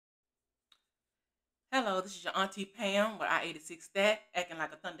Hello, this is your Auntie Pam with I-86 Stat, acting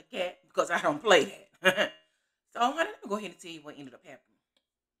like a Thundercat because I don't play that. So, honey, let me go ahead and tell you what ended up happening.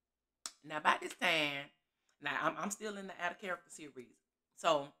 Now, by this time, now I'm still in the Out of Character series.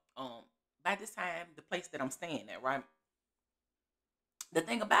 So, um, by this time, the place that I'm staying at, right? The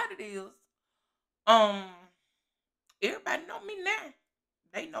thing about it is, um, everybody know me now.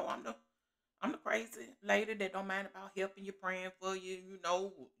 They know I'm the crazy lady that don't mind about helping you, praying for you,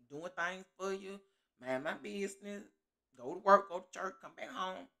 doing things for you, mind my business, go to work, go to church, come back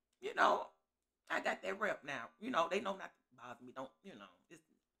home. You know, I got that rep now. They know not to bother me. Don't, it's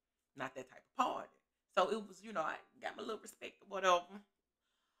not that type of party. So it was, I got my little respect or whatever.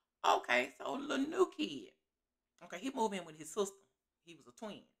 Okay, so little new kid. Okay, he moved in with his sister. He was a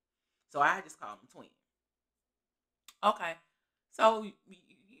twin. So I just called him twin. Okay. So you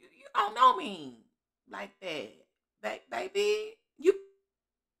don't know me like that. Baby, you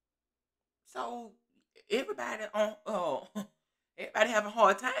so everybody on everybody having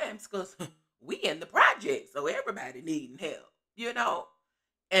hard times because we in the project, so everybody needing help.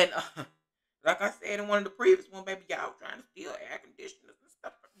 And like I said in one of the previous one, baby, y'all trying to steal air conditioners and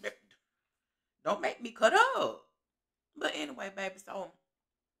stuff. Don't make me cut up. But anyway, baby, so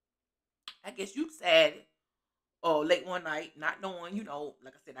I guess you decided late one night, not knowing,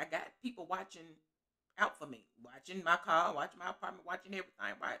 like I said, I got people watching out for me, watching my car, watching my apartment, watching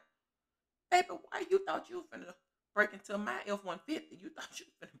everything, right? Baby, why you thought you were finna break into my F-150? You thought you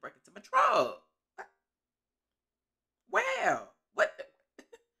were finna break into my truck. Well, what?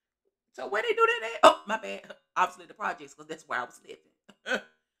 So where they do that at? Oh, my bad. Obviously the projects, because that's where I was living.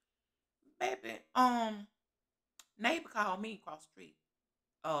 Baby, neighbor called me across the street.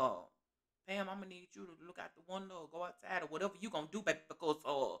 Uh, Pam, I'm gonna need you to look out the window or go outside or whatever you gonna do, baby, because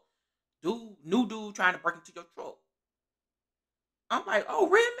new dude trying to break into your truck. I'm like, oh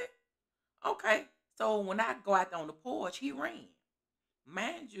really? Okay. So when I go out there on the porch, he ran.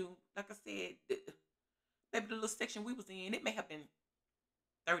 Mind you, like I said, maybe the little section we was in, it may have been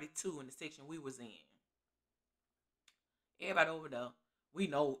 32 in the section we was in. Everybody over there, we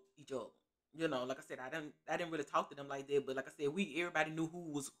know each other. Like I said, I didn't really talk to them like that, but like I said, everybody knew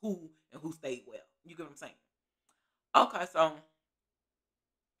who was who and who stayed well. You get what I'm saying? Okay, so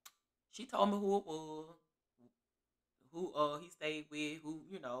she told me who it was, who he stayed with, who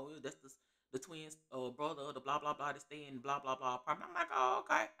that's the twins brother, the blah blah blah that stay in blah blah blah apartment. I'm like, oh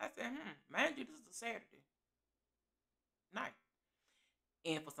okay. I said, mind you, this is a Saturday night,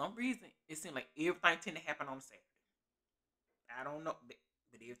 and for some reason, it seemed like everything tend to happen on a Saturday. I don't know, but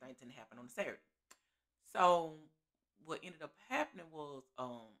everything tend to happen on a Saturday. So what ended up happening was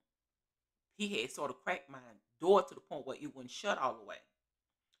he had sort of cracked my door to the point where it wouldn't shut all the way.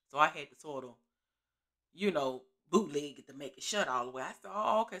 So I had to sort of, you know, bootleg it to make it shut all the way. I said,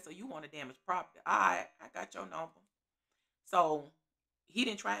 oh, okay, so you want to damage property. All right, I got your number. So he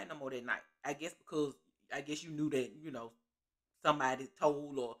didn't try it no more that night. I guess because I guess you knew that, somebody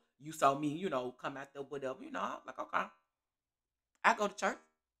told or you saw me, come out there, whatever. I was like, okay. I go to church,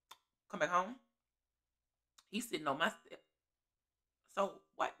 come back home. He's sitting on my step. So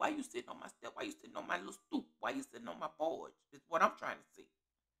why you sitting on my step? Why you sitting on my little stoop? Why you sitting on my porch? Is what I'm trying to see.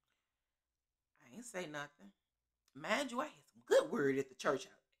 I ain't say nothing. Mind you, I had some good word at the church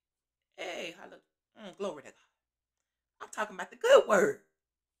house. Hey, holla, glory to God. I'm talking about the good word.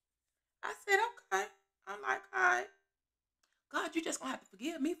 I said, okay. I'm like, all right. God, you just gonna have to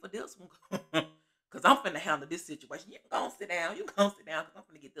forgive me for this one. Cause I'm finna handle this situation. You can go and sit down. You can go and sit down because I'm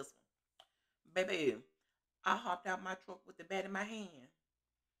finna get this one. Baby, I hopped out my truck with the bat in my hand.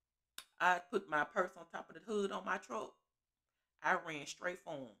 I put my purse on top of the hood on my truck. I ran straight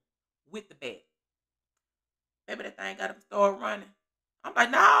for him with the bat. Baby, that thing got him started running. I'm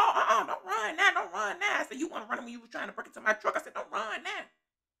like, no, don't run now, don't run now. I said, you want to run when you was trying to break into my truck? I said, don't run now.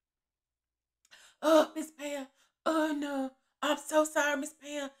 Oh, Miss Pam. Oh, no. I'm so sorry, Miss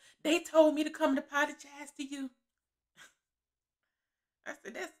Pam. They told me to come and apologize to you. I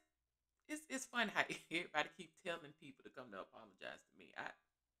said, it's funny how everybody keep telling people to come to apologize to me.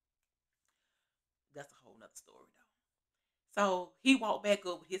 That's a whole nother story, though. So he walked back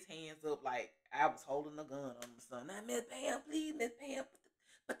up with his hands up like I was holding a gun on my son. Now, Miss Pam, please, Miss Pam,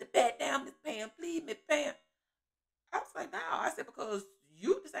 put the bat down, Miss Pam, please, Miss Pam. I was like, no. I said, because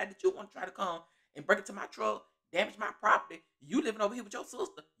you decided that you want to try to come and break into my truck, damage my property. You living over here with your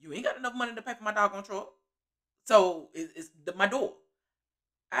sister. You ain't got enough money to pay for my doggone truck. So it's my door.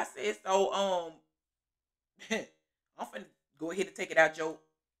 I said, so I'm finna go ahead and take it out your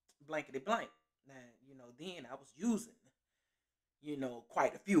blankety blank. Now, then I was using,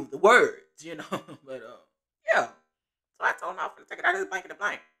 quite a few of the words. But yeah. So I told him I'm finna take it out of his blankety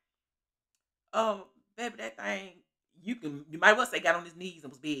blank. baby, that thing, you might well say got on his knees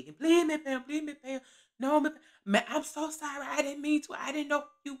and was begging, please me, Pam. No, me, man, I'm so sorry. I didn't mean to. I didn't know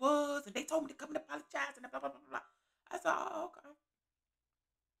who you was. And they told me to come and apologize and blah, blah, blah, blah. I said, oh, okay.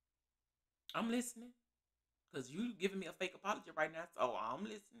 I'm listening. Because you giving me a fake apology right now. So I'm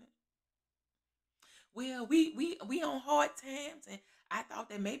listening. Well, we on hard times. And I thought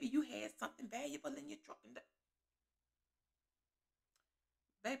that maybe you had something valuable in your truck. And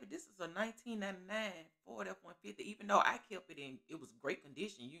baby, this is a 1999 Ford F-150. Even though I kept it in, it was great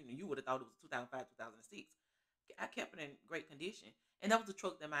condition. You would have thought it was 2005, 2006. I kept it in great condition, and that was the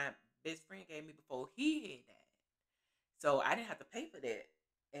truck that my best friend gave me before he had died. So I didn't have to pay for that.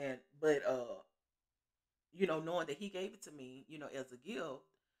 And but knowing that he gave it to me, as a gift,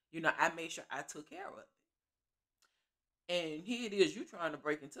 I made sure I took care of it. And here it is, you trying to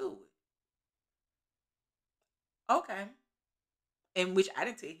break into it. Okay. In which I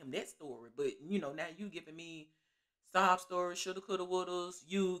didn't tell him that story, but now you giving me sob stories, shoulda, coulda, wouldas.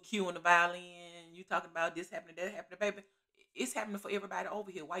 You cueing the violin. You talking about this happening, that happening, baby. It's happening for everybody over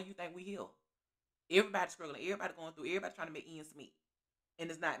here. Why you think we here? Everybody struggling. Everybody going through. Everybody trying to make ends meet, and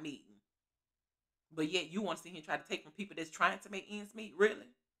it's not meeting. But yet you want to see him try to take from people that's trying to make ends meet. Really?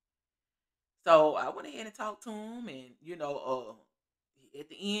 So I went ahead and talked to him, and at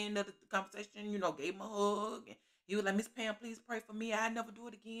the end of the conversation, gave him a hug, and he was like, "Miss Pam, please pray for me. I never do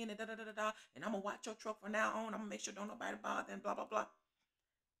it again." And da da da da da. And I'm gonna watch your truck from now on. I'm gonna make sure don't nobody bother and blah blah blah.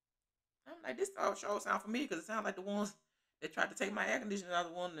 I'm like, this all sure sound for me because it sounds like the ones that tried to take my air conditioner out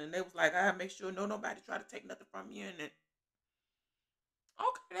of the one, and they was like, I make sure no nobody try to take nothing from you. And then,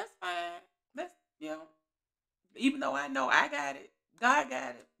 okay, that's fine. That's even though I know I got it, God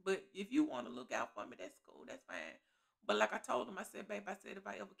got it. But if you want to look out for me, that's cool. That's fine. But like I told him, I said, babe, I said if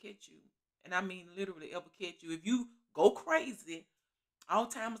I ever catch you, and I mean literally ever catch you, if you go crazy,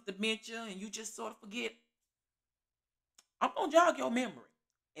 Alzheimer's, dementia, and you just sort of forget, I'm gonna jog your memory.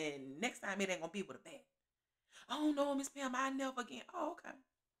 And next time it ain't gonna be with a bat. Oh no, Miss Pam, I never again. Oh, okay.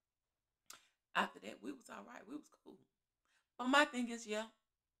 After that, we was all right. We was cool. But my thing is, yeah,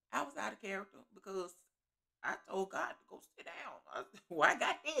 I was out of character because I told God to go sit down. I said, well, I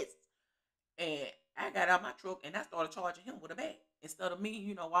got this. And I got out my truck and I started charging him with a bag. Instead of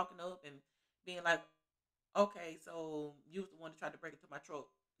me, walking up and being like, okay, so you was the one that tried to break into my truck.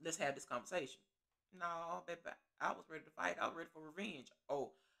 Let's have this conversation. No, baby, I was ready to fight. I was ready for revenge.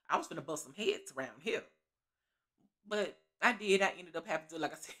 Oh, I was gonna bust some heads around here. But I did. I ended up having to,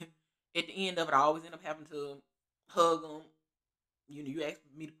 like I said, at the end of it, I always end up having to hug them. You asked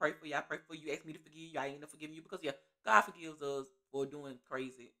me to pray for you. I pray for you. You asked me to forgive you. I end up forgiving you because, yeah, God forgives us for doing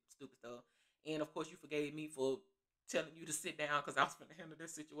crazy, stupid stuff. And of course, you forgave me for telling you to sit down because I was going to handle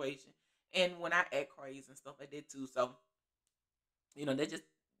this situation. And when I act crazy and stuff like that too. So, they just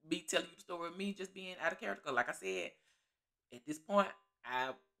be telling you the story of me just being out of character. 'Cause like I said, at this point,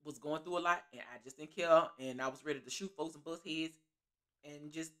 I was going through a lot and I just didn't care. And I was ready to shoot folks and bust heads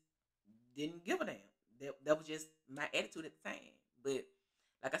and just didn't give a damn. That was just my attitude at the time. But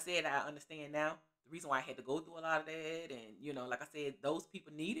like I said, I understand now the reason why I had to go through a lot of that. And, like I said, those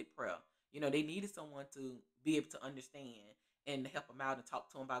people needed prayer. They needed someone to be able to understand and to help them out and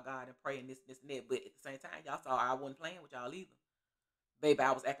talk to them about God and pray and this and that. But at the same time, y'all saw I wasn't playing with y'all either. Baby,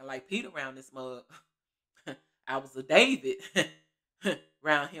 I was acting like Peter around this mug. I was a David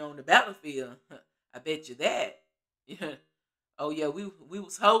around here on the battlefield. I bet you that. Oh yeah, we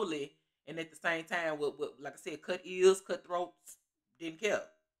was holy, and at the same time, with like I said, cut ears, cut throats, didn't care.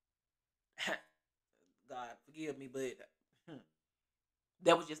 God forgive me, but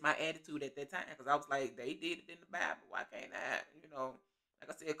that was just my attitude at that time because I was like, they did it in the Bible. Why can't I? Like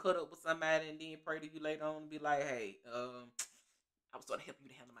I said, cut up with somebody and then pray to you later on and be like, hey, I was trying to help you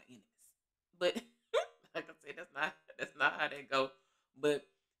to handle my enemies. But like I said, that's not how that go. But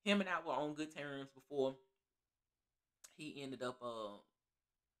him and I were on good terms before he ended up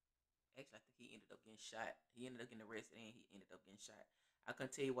actually I think he ended up getting shot. He ended up getting arrested and he ended up getting shot. I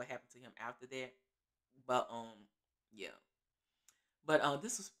couldn't tell you what happened to him after that. But yeah. But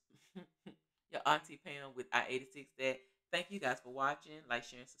this was your Auntie Pam with I-86 that. Thank you guys for watching. Like,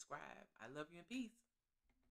 share, and subscribe. I love you and peace.